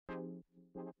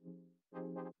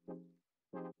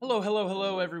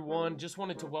Hello, everyone. Just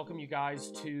wanted to welcome you guys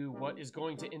to what is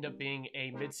going to end up being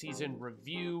a mid-season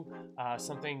review,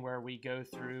 something where we go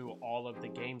through all of the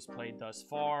games played thus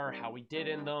far, how we did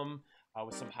in them,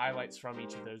 with some highlights from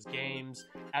each of those games,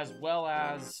 as well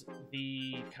as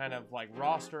the kind of like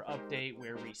roster update,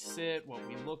 where we sit, what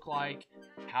we look like,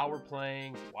 how we're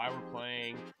playing, why we're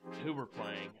playing, who we're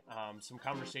playing. Some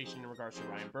conversation in regards to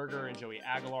Ryan Berger and Joey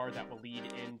Aguilar that will lead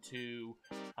into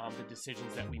the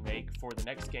decisions that we make for the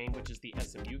next game, which is the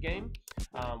SMU game.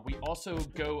 We also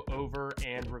go over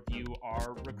and review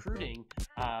our recruiting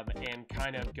and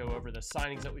kind of go over the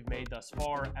signings that we've made thus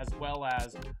far, as well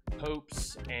as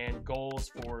hopes and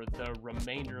goals for the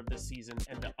remainder of the season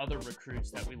and the other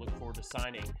recruits that we look forward to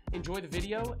signing. Enjoy the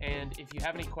video, and if you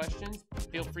have any questions,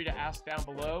 feel free to ask down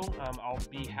below. I'll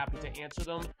be happy to answer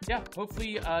them. Yeah,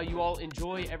 hopefully you all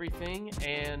enjoy everything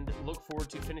and look forward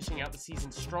to finishing out the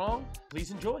season strong.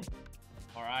 Please enjoy.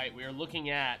 All right, we are looking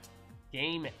at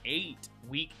Game 8,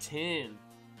 Week 10.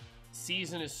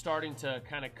 Season is starting to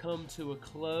kind of come to a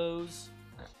close.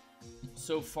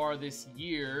 So far this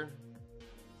year,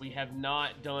 we have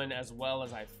not done as well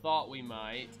as I thought we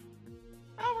might.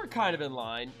 We're kind of in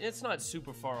line. It's not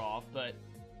super far off, but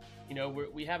you know,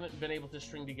 we haven't been able to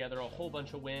string together a whole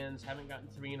bunch of wins. Haven't gotten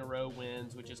 3 in a row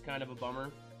wins, which is kind of a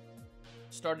bummer.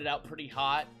 Started out pretty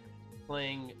hot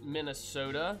playing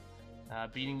Minnesota,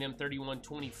 beating them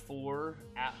 31-24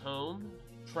 at home.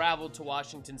 Traveled to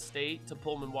Washington State, to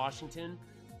Pullman, Washington.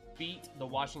 Beat the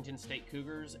Washington State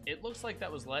Cougars. It looks like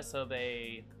that was less of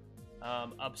a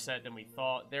upset than we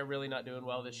thought. They're really not doing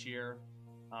well this year.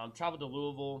 Traveled to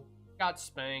Louisville, got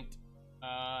spanked.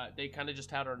 They kind of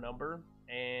just had our number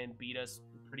and beat us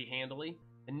pretty handily.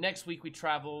 And next week we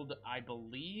traveled, I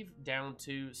believe, down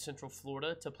to Central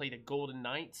Florida to play the Golden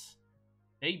Knights.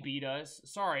 They beat us.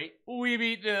 Sorry, we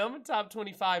beat them. Top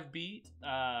 25 beat,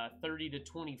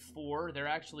 30-24. They're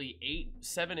actually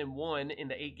 7-1 in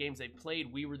the 8 games they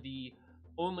played. We were the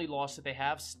only loss that they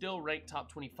have, still ranked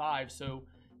top 25. So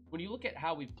when you look at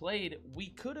how we played, we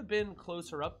could have been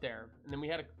closer up there. And then we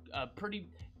had a pretty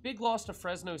big loss to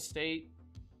Fresno State.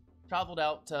 Traveled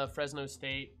out to Fresno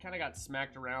State, kind of got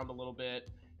smacked around a little bit.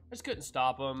 Just couldn't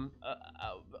stop them.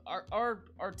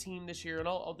 Our team this year, and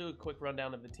I'll do a quick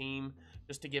rundown of the team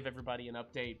just to give everybody an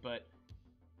update, but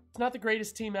it's not the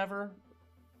greatest team ever.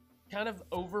 Kind of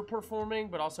overperforming,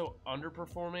 but also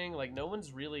underperforming. Like, no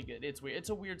one's really good. It's weird. It's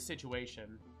a weird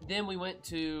situation. Then we went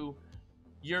to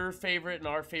your favorite and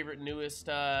our favorite newest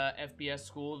FBS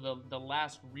school, the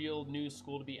last real new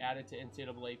school to be added to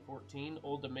NCAA 14,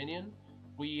 Old Dominion.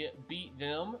 We beat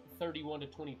them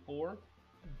 31-24.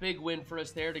 Big win for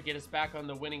us there to get us back on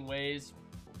the winning ways.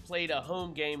 Played a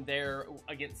home game there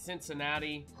against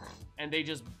Cincinnati, and they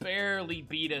just barely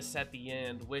beat us at the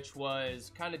end, which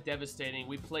was kind of devastating.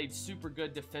 We played super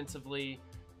good defensively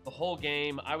the whole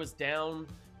game. I was down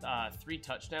 3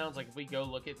 touchdowns. Like, if we go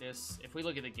look at this, if we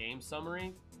look at the game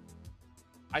summary,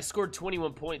 I scored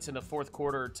 21 points in the 4th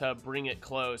quarter to bring it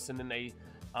close, and then they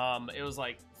it was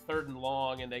like 3rd and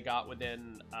long, and they got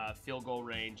within field goal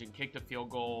range and kicked a field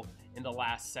goal in the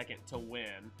last second to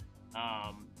win.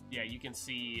 Yeah, you can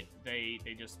see they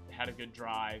just had a good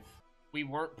drive. We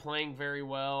weren't playing very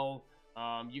well.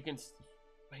 You can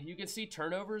see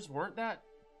turnovers weren't that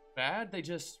bad.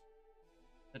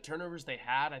 The turnovers they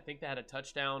had, I think they had a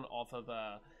touchdown off of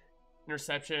a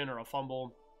interception or a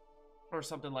fumble or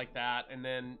something like that, and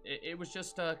then it was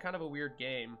just kind of a weird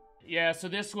game. Yeah, so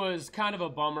this was kind of a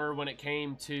bummer when it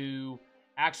came to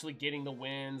actually getting the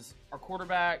wins. Our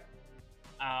quarterback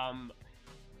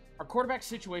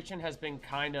situation has been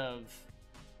kind of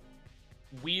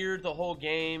weird the whole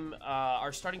game.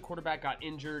 Our starting quarterback got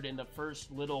injured in the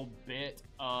first little bit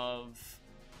of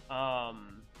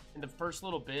the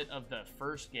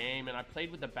first game, and I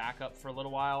played with the backup for a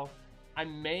little while. I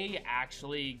may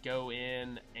actually go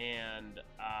in and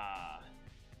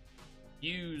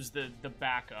use the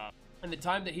backup. And the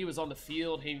time that he was on the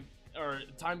field, the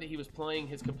time that he was playing,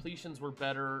 his completions were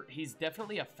better. He's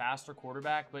definitely a faster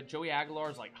quarterback, but Joey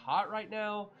Aguilar is like hot right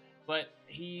now, but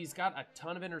he's got a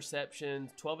ton of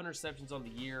interceptions, 12 interceptions on the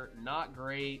year. Not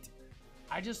great.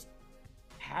 I just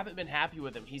haven't been happy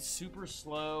with him. He's super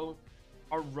slow.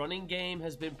 Our running game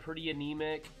has been pretty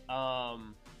anemic.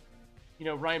 You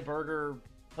know, Ryan Berger,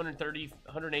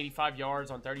 185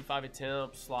 yards on 35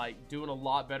 attempts, like doing a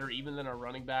lot better even than our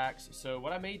running backs. So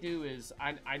what I may do is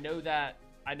I know that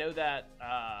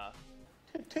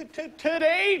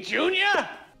today, Junior,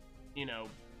 you know,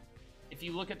 if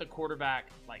you look at the quarterback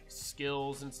like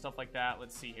skills and stuff like that,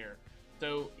 let's see here.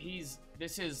 So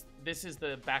this is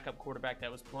the backup quarterback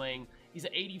that was playing. He's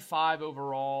an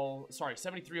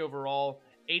 73 overall,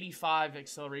 85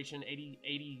 acceleration,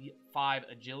 85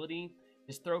 agility.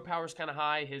 His throw power is kind of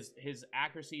high. His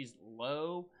accuracy is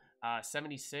low,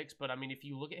 76. But I mean, if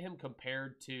you look at him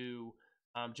compared to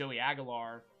Joey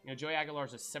Aguilar, Joey Aguilar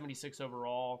is a 76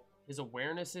 overall. His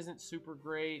awareness isn't super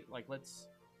great. Like,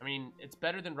 I mean, it's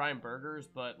better than Ryan Berger's,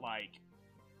 but like,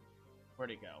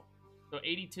 where'd it go? So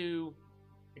 82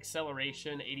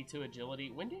 acceleration, 82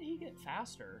 agility. When did he get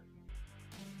faster?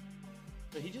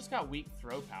 So he just got weak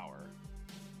throw power.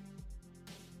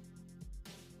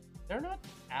 They're not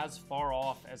as far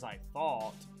off as I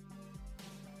thought.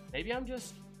 Maybe I'm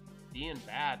just being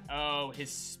bad. Oh,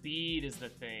 his speed is the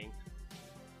thing.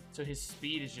 So his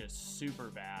speed is just super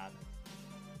bad.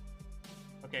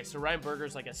 Okay, so Ryan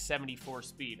Berger's like a 74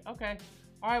 speed. Okay.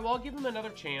 All right, well, I'll give him another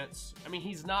chance. I mean,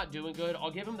 he's not doing good.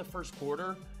 I'll give him the first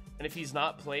quarter, and if he's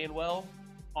not playing well,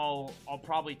 I'll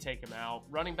probably take him out.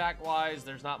 Running back wise,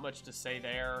 there's not much to say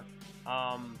there.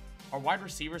 Our wide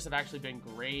receivers have actually been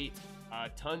great.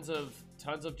 Tons of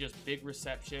just big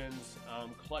receptions,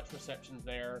 clutch receptions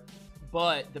there.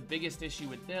 But the biggest issue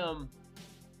with them,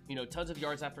 tons of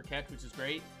yards after catch, which is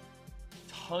great.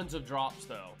 Tons of drops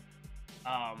though.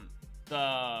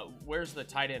 Where's the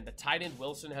tight end? The tight end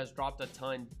Wilson has dropped a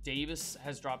ton. Davis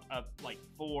has dropped up like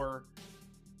 4.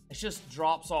 It's just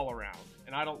drops all around,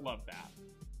 and I don't love that.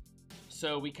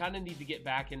 So we kind of need to get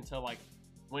back into like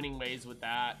winning ways with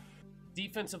that.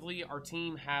 Defensively, our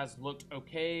team has looked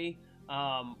okay.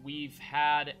 We've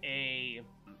had a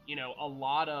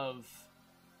lot of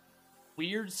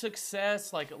weird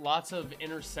success, like lots of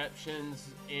interceptions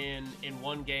in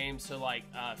one game. So like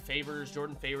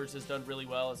Jordan Favors has done really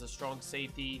well as a strong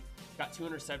safety. Got 2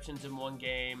 interceptions in one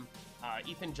game.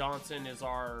 Ethan Johnson is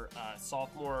our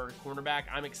sophomore cornerback.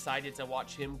 I'm excited to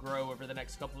watch him grow over the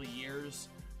next couple of years.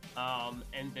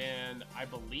 And then I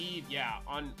believe,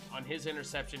 on his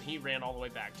interception, he ran all the way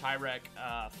back. Tyrek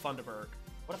Funderburg.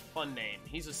 What a fun name.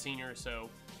 He's a senior, so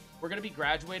we're going to be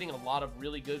graduating a lot of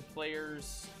really good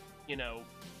players,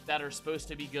 that are supposed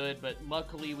to be good, but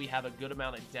luckily we have a good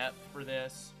amount of depth for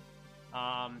this.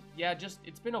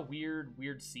 It's been a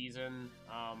weird season.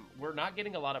 We're not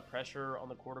getting a lot of pressure on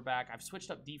the quarterback. I've switched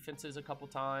up defenses a couple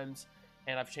times,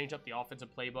 and I've changed up the offensive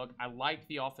playbook. I like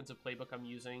the offensive playbook I'm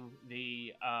using,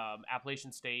 the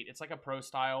Appalachian State. It's like a pro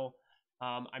style.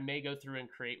 I may go through and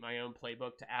create my own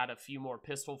playbook to add a few more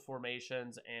pistol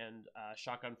formations and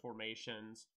shotgun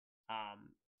formations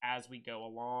as we go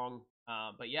along.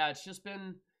 But yeah, it's just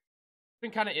been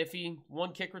kind of iffy.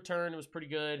 1 kick return, it was pretty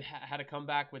good. Had to come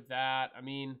back with that. I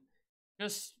mean,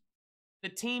 just the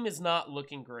team is not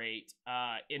looking great,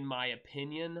 in my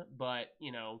opinion. But,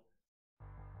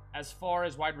 as far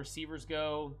as wide receivers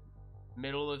go,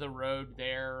 middle of the road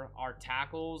there. Our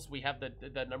tackles, we have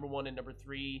the number 1 and number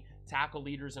 3 tackle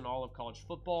leaders in all of college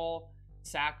football.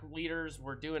 Sack leaders,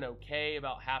 we're doing okay,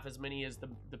 about half as many as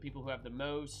the people who have the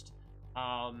most.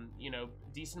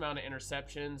 Decent amount of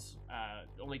interceptions,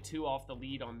 only 2 off the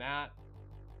lead on that.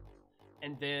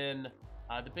 And then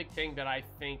the big thing that I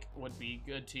think would be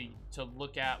good to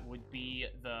look at would be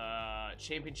the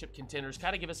championship contenders,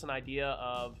 kind of give us an idea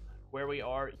of where we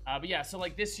are. But yeah, so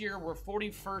like this year we're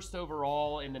 41st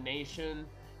overall in the nation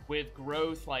with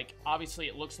growth. Like obviously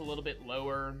it looks a little bit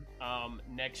lower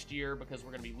next year because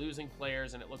we're going to be losing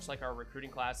players, and it looks like our recruiting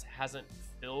class hasn't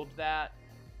filled that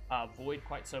void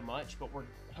quite so much, but we're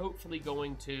hopefully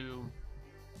going to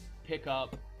pick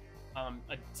up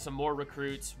some more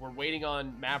recruits. We're waiting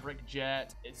on Maverick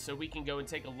Jet so we can go and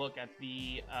take a look at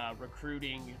the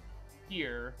recruiting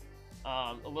here,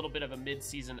 a little bit of a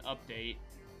mid-season update.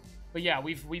 But yeah,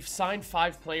 we've signed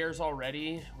 5 players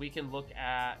already. We can look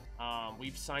at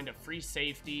we've signed a free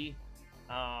safety,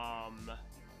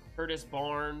 Curtis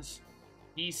Barnes.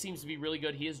 He seems to be really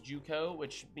good. He is JUCO,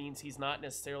 which means he's not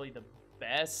necessarily the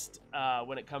best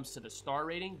when it comes to the star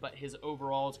rating, but his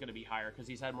overall is going to be higher because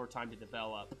he's had more time to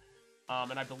develop.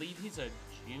 And I believe he's a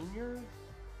junior.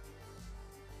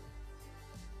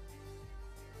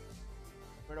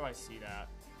 Where do I see that?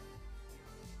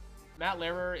 Matt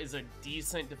Lehrer is a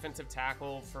decent defensive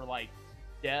tackle for like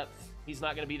depth. He's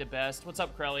not going to be the best. What's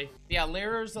up, Crelly? Yeah,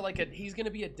 Lehrer's he's going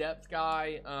to be a depth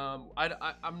guy.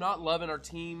 I'm not loving our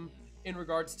team in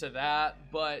regards to that,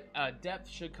 but depth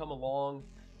should come along.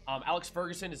 Alex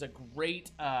Ferguson is a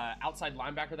great outside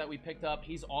linebacker that we picked up.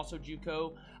 He's also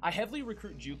JUCO. I heavily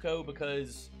recruit JUCO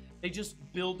because they just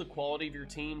build the quality of your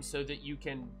team so that you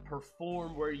can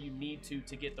perform where you need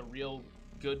to get the real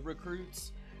good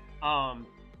recruits.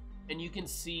 And you can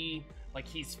see, like,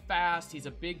 he's fast. He's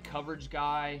a big coverage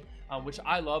guy, which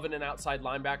I love in an outside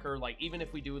linebacker. Like, even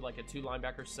if we do, like, a 2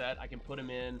 linebacker set, I can put him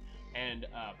in and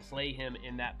play him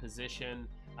in that position.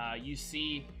 You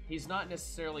see, he's not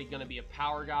necessarily going to be a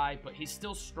power guy, but he's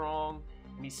still strong,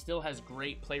 and he still has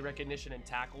great play recognition and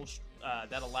tackles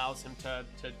that allows him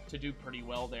to do pretty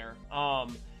well there.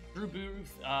 Drew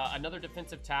Booth, another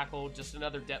defensive tackle, just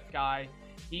another depth guy.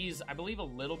 He's, I believe, a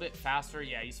little bit faster.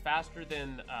 Yeah, he's faster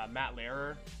than Matt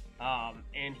Lehrer,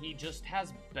 and he just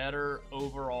has better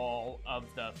overall of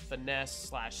the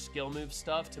finesse / skill move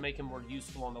stuff to make him more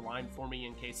useful on the line for me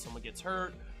in case someone gets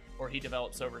hurt or he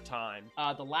develops over time.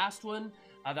 The last one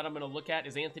that I'm going to look at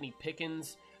is Anthony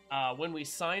Pickens. When we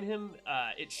signed him,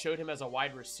 it showed him as a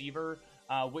wide receiver,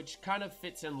 which kind of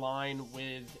fits in line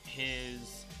with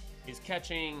his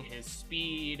catching, his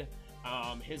speed,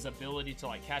 his ability to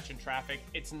like catch in traffic.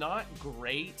 It's not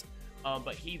great,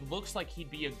 but he looks like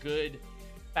he'd be a good,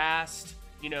 fast,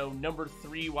 number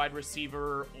 3 wide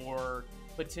receiver, or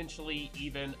potentially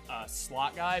even a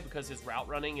slot guy because his route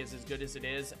running is as good as it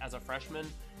is as a freshman.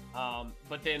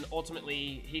 But then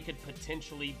ultimately he could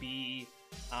potentially be,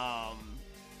 a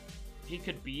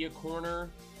corner.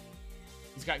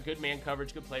 He's got good man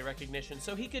coverage, good play recognition,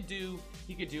 so he could do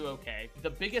okay. The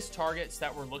biggest targets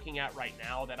that we're looking at right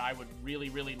now that I would really,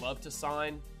 really love to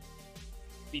sign,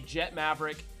 be Jet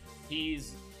Maverick.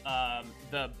 He's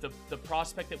the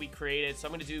prospect that we created. So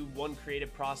I'm going to do one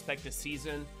creative prospect this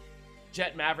season.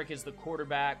 Jet Maverick is the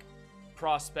quarterback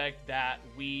prospect that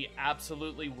we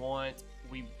absolutely want.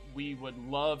 We would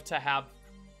love to have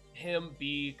him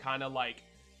be kind of like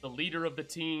the leader of the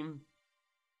team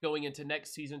going into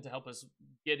next season to help us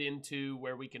get into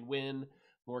where we can win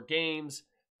more games,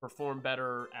 perform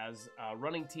better as a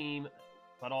running team,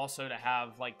 but also to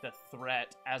have like the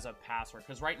threat as a passer.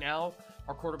 Because right now,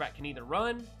 our quarterback can either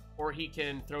run or he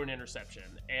can throw an interception,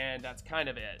 and that's kind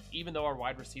of it. Even though our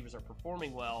wide receivers are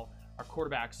performing well, our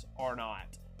quarterbacks are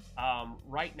not.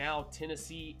 Right now,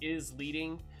 Tennessee is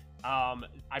leading.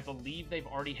 I believe they've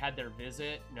already had their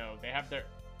visit. No, they have their...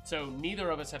 So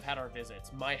neither of us have had our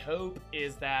visits. My hope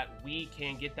is that we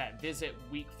can get that visit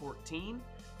week 14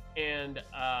 and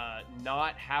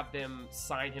not have them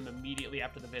sign him immediately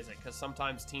after the visit, because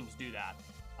sometimes teams do that.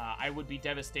 I would be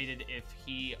devastated if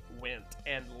he went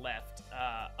and left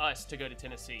us to go to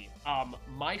Tennessee.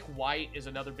 Mike White is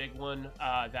another big one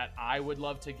that I would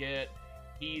love to get.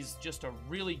 He's just a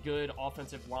really good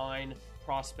offensive line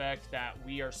prospect that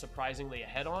we are surprisingly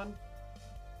ahead on.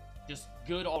 Just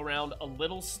good all around, a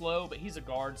little slow, but he's a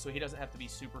guard, so he doesn't have to be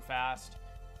super fast.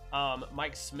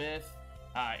 Mike Smith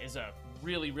is a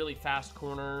really, really fast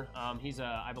corner.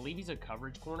 I believe he's a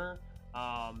coverage corner,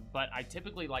 but I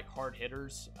typically like hard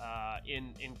hitters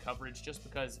in coverage just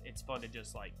because it's fun to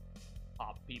just like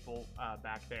pop people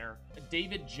back there.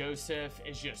 David Joseph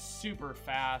is just super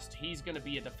fast. He's going to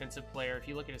be a defensive player. If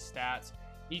you look at his stats,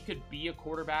 he could be a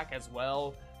quarterback as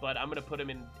well, but I'm going to put him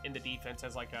in the defense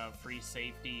as like a free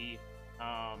safety,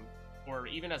 or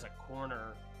even as a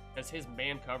corner, because his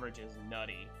man coverage is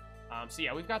nutty. So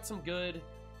yeah, we've got some good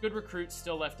recruits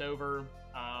still left over.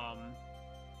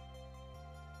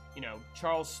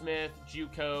 Charles Smith,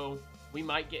 JUCO, we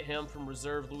might get him from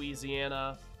Reserve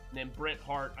Louisiana. And then Brent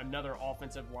Hart, another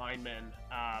offensive lineman,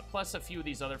 plus a few of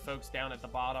these other folks down at the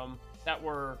bottom that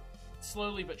we're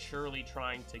slowly but surely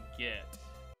trying to get.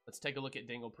 Let's take a look at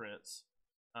Dingle Prince.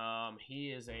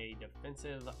 He is a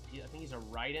defensive, I think he's a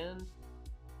right end.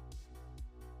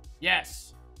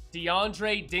 Yes,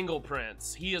 DeAndre Dingle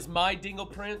Prince. He is my Dingle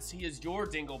Prince. He is your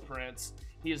Dingle Prince.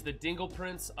 He is the Dingle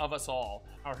Prince of us all.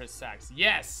 Are his sacks?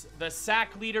 Yes, the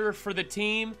sack leader for the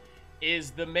team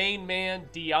is the main man,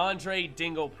 DeAndre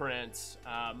Dingle Prince.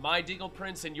 My Dingle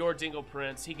Prince and your Dingle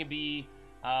Prince. He can be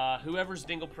whoever's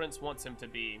Dingle Prince wants him to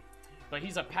be. But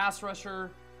he's a pass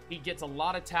rusher. He gets a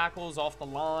lot of tackles off the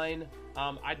line.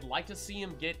 I'd like to see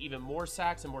him get even more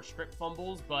sacks and more strip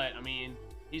fumbles, but I mean,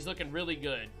 he's looking really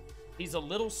good. He's a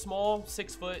little small,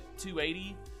 6 foot,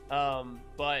 280,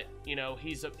 but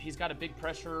he's got a big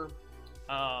pressure.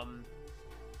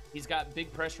 He's got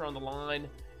big pressure on the line,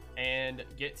 and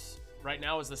gets right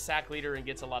now is the sack leader and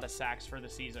gets a lot of sacks for the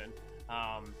season.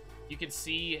 You can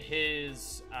see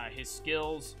his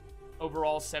skills.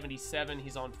 Overall 77.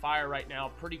 He's on fire right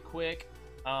now. Pretty quick.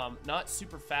 Not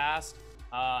super fast.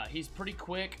 He's pretty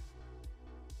quick.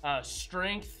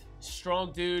 Strength,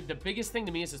 strong dude. The biggest thing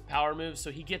to me is his power moves.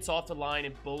 So he gets off the line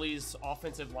and bullies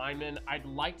offensive linemen. I'd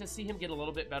like to see him get a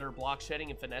little bit better block shedding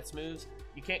and finesse moves.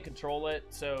 You can't control it,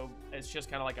 so it's just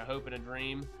kind of like a hope and a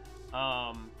dream.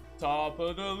 Top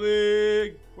of the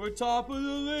league. We're top of the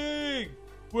league.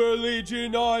 We're Leeds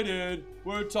United.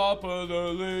 We're top of the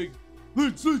league.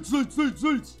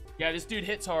 Leeds. Yeah, this dude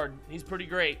hits hard. He's pretty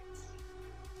great.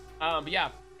 But yeah,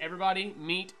 everybody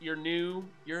meet your new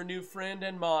friend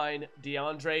and mine,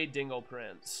 DeAndre Dingle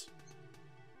Prince.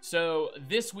 So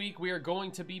this week we are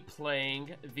going to be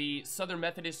playing the Southern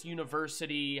Methodist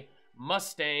University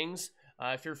Mustangs.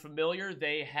 If you're familiar,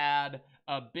 they had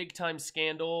a big-time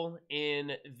scandal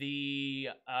in the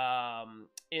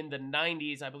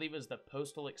 90s. I believe it was the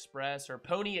Postal Express or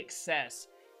Pony Excess.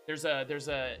 There's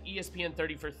a ESPN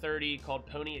 30 for 30 called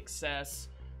Pony Excess.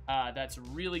 That's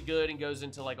really good and goes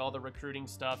into like all the recruiting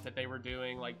stuff that they were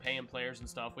doing, like paying players and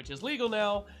stuff, which is legal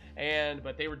now.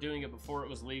 But they were doing it before it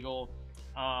was legal.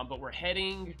 But we're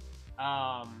heading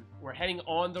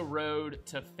on the road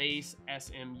to face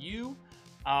SMU.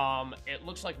 It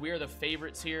looks like we are the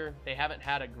favorites here. They haven't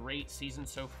had a great season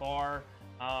so far.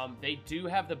 They do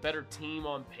have the better team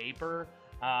on paper,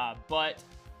 but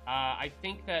I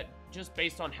think that just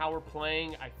based on how we're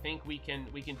playing, I think we can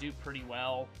do pretty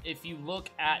well. If you look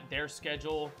at their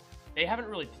schedule, they haven't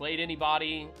really played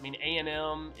anybody. I mean,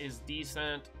 A&M is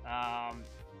decent.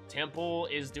 Temple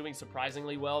is doing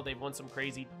surprisingly well. They've won some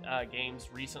crazy games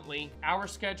recently. Our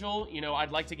schedule, you know,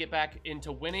 I'd like to get back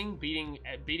into winning, beating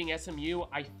SMU.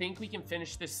 I think we can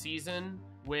finish this season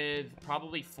with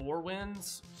probably 4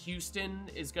 wins.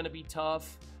 Houston is going to be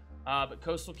tough, but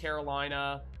Coastal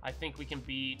Carolina, I think we can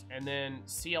beat. And then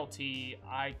CLT,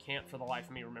 I can't for the life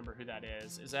of me remember who that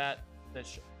is. Is that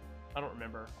this? I don't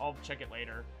remember. I'll check it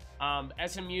later.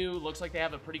 SMU looks like they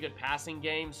have a pretty good passing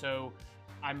game, so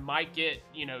I might get,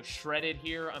 you know, shredded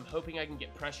here. I'm hoping I can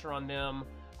get pressure on them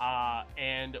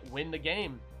and win the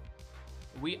game.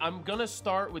 I'm going to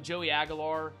start with Joey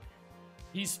Aguilar.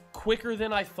 He's quicker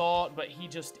than I thought, but he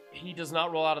does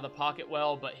not roll out of the pocket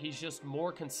well, but he's just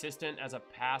more consistent as a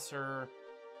passer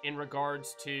in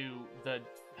regards to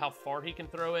how far he can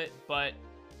throw it. But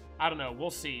I don't know.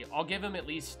 We'll see. I'll give him at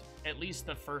least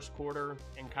the first quarter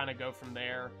and kind of go from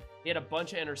there. He had a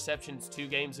bunch of interceptions 2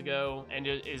 games ago and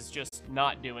is just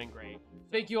not doing great.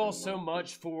 Thank you all so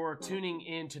much for tuning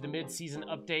in to the mid-season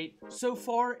update. So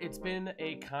far, it's been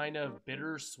a kind of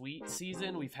bittersweet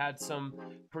season. We've had some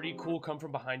pretty cool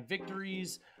come-from-behind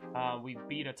victories. We've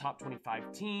beat a top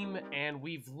 25 team, and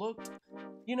we've looked,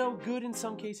 you know, good in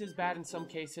some cases, bad in some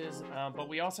cases, but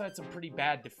we also had some pretty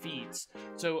bad defeats.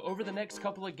 So over the next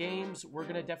couple of games, we're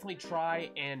going to definitely try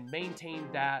and maintain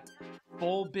that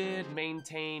bowl bid,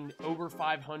 maintain over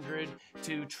 500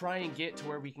 to try and get to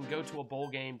where we can go to a bowl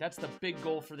game. That's the big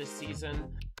goal for this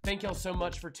season. Thank y'all so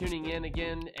much for tuning in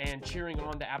again and cheering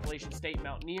on the Appalachian State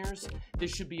Mountaineers.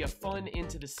 This should be a fun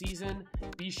into the season.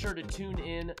 Be sure to tune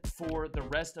in for the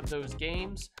rest of those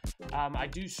games. I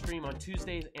do stream on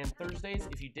Tuesdays and Thursdays,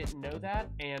 if you didn't know that,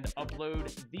 and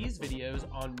upload these videos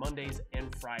on Mondays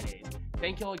and Fridays.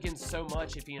 Thank y'all again so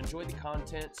much. If you enjoyed the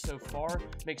content so far,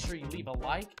 make sure you leave a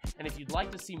like, and if you'd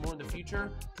like to see more in the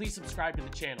future, please subscribe to the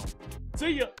channel.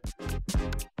 See ya!